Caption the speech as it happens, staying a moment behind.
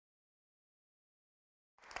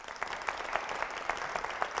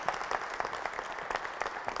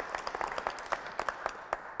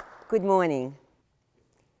Good morning.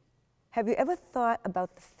 Have you ever thought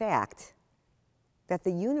about the fact that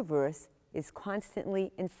the universe is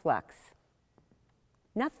constantly in flux?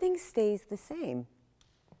 Nothing stays the same.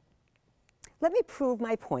 Let me prove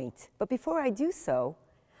my point, but before I do so,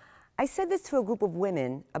 I said this to a group of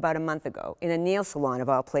women about a month ago in a nail salon of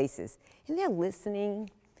all places, and they're listening,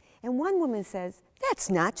 and one woman says, "That's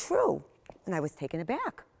not true." And I was taken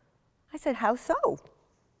aback. I said, "How so?"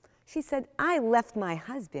 She said, "I left my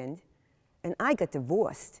husband and I got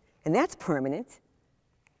divorced, and that's permanent."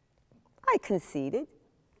 I conceded,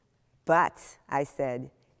 but I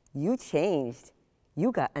said, "You changed.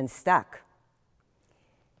 You got unstuck."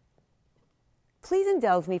 Please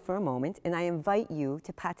indulge me for a moment, and I invite you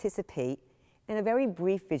to participate in a very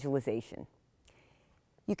brief visualization.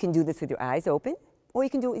 You can do this with your eyes open, or you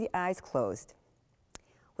can do it with your eyes closed.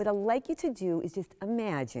 What I'd like you to do is just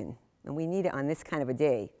imagine, and we need it on this kind of a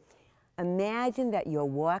day, imagine that you're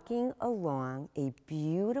walking along a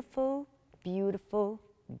beautiful, beautiful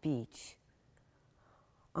beach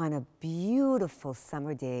on a beautiful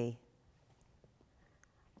summer day.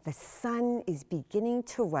 The sun is beginning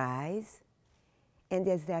to rise, and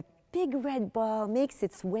as that big red ball makes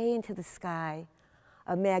its way into the sky,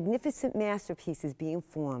 a magnificent masterpiece is being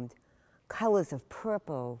formed, colors of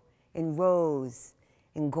purple and rose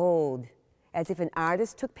and gold, as if an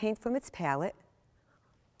artist took paint from its palette,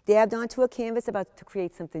 dabbed onto a canvas about to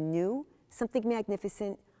create something new, something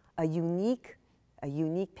magnificent, a unique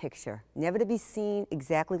picture, never to be seen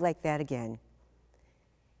exactly like that again.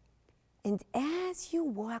 And as you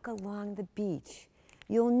walk along the beach,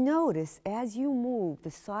 you'll notice as you move,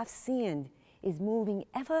 the soft sand is moving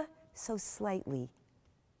ever so slightly.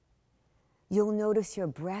 You'll notice your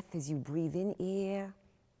breath as you breathe in air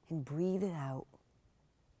and breathe it out.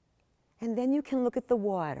 And then you can look at the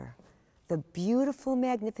water, the beautiful,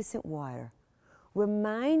 magnificent water,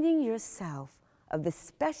 reminding yourself of the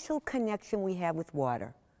special connection we have with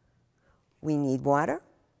water. We need water.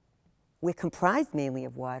 We're comprised mainly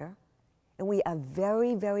of water. And we are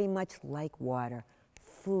very, very much like water.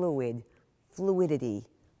 Fluidity,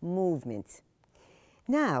 movement.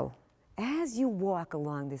 Now, as you walk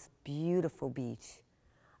along this beautiful beach,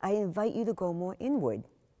 I invite you to go more inward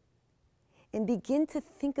and begin to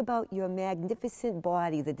think about your magnificent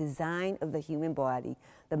body, the design of the human body,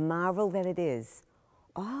 the marvel that it is.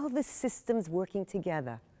 All the systems working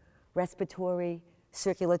together, respiratory,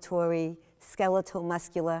 circulatory, skeletal,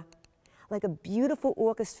 muscular, like a beautiful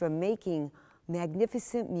orchestra making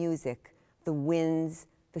magnificent music, the winds,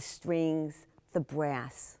 the strings, the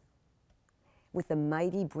brass, with the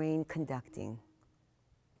mighty brain conducting.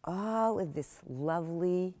 All of this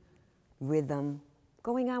lovely rhythm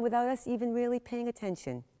going on without us even really paying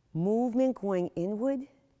attention. Movement going inward,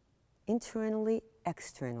 internally,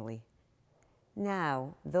 externally.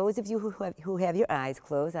 Now, those of you who have your eyes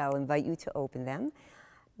closed, I'll invite you to open them.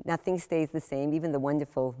 Nothing stays the same, even the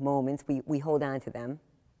wonderful moments, we hold on to them.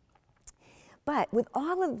 But with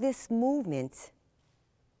all of this movement,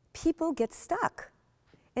 people get stuck.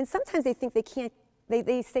 And sometimes they think they can't,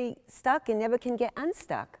 they stay stuck and never can get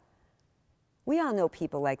unstuck. We all know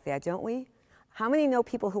people like that, don't we? How many know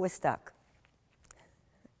people who are stuck?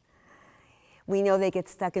 We know they get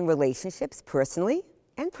stuck in relationships, personally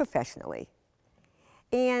and professionally.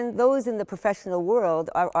 And those in the professional world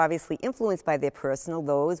are obviously influenced by their personal.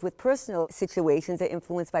 Those with personal situations are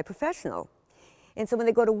influenced by professional. And so when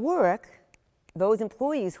they go to work, those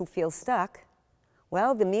employees who feel stuck,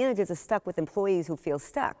 well, the managers are stuck with employees who feel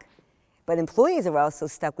stuck. But employees are also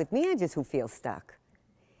stuck with managers who feel stuck.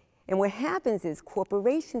 And what happens is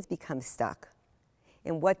corporations become stuck.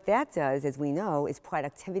 And what that does, as we know, is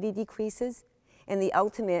productivity decreases and the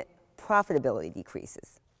ultimate profitability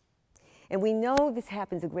decreases. And we know this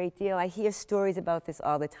happens a great deal. I hear stories about this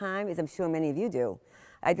all the time, as I'm sure many of you do.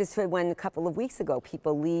 I just heard one a couple of weeks ago.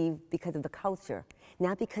 People leave because of the culture,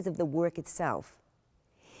 not because of the work itself.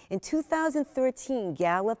 In 2013,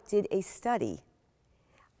 Gallup did a study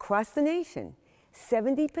across the nation.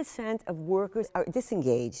 70% of workers are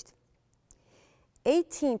disengaged.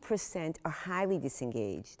 18% are highly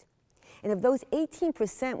disengaged. And of those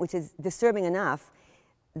 18%, which is disturbing enough,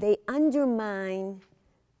 they undermine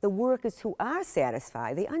the workers who are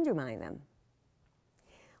satisfied. They undermine them.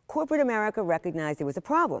 Corporate America recognized there was a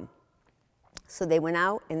problem. So they went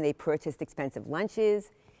out and they purchased expensive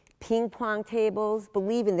lunches, ping pong tables,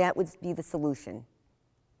 believing that would be the solution.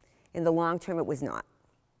 In the long term, it was not.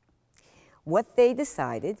 What they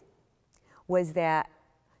decided was that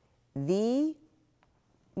the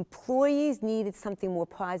employees needed something more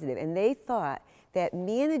positive, and they thought that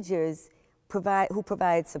managers who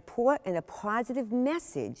provide support and a positive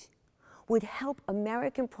message would help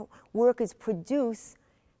American workers produce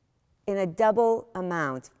in a double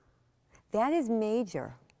amount. That is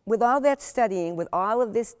major. With all that studying, with all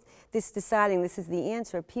of this deciding this is the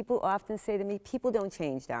answer, people often say to me, people don't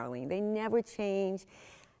change, Darlene. They never change.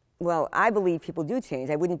 Well, I believe people do change.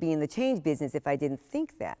 I wouldn't be in the change business if I didn't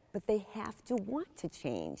think that. But they have to want to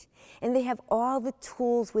change. And they have all the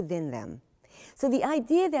tools within them. So the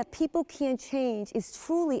idea that people can't change is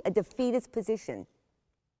truly a defeatist position.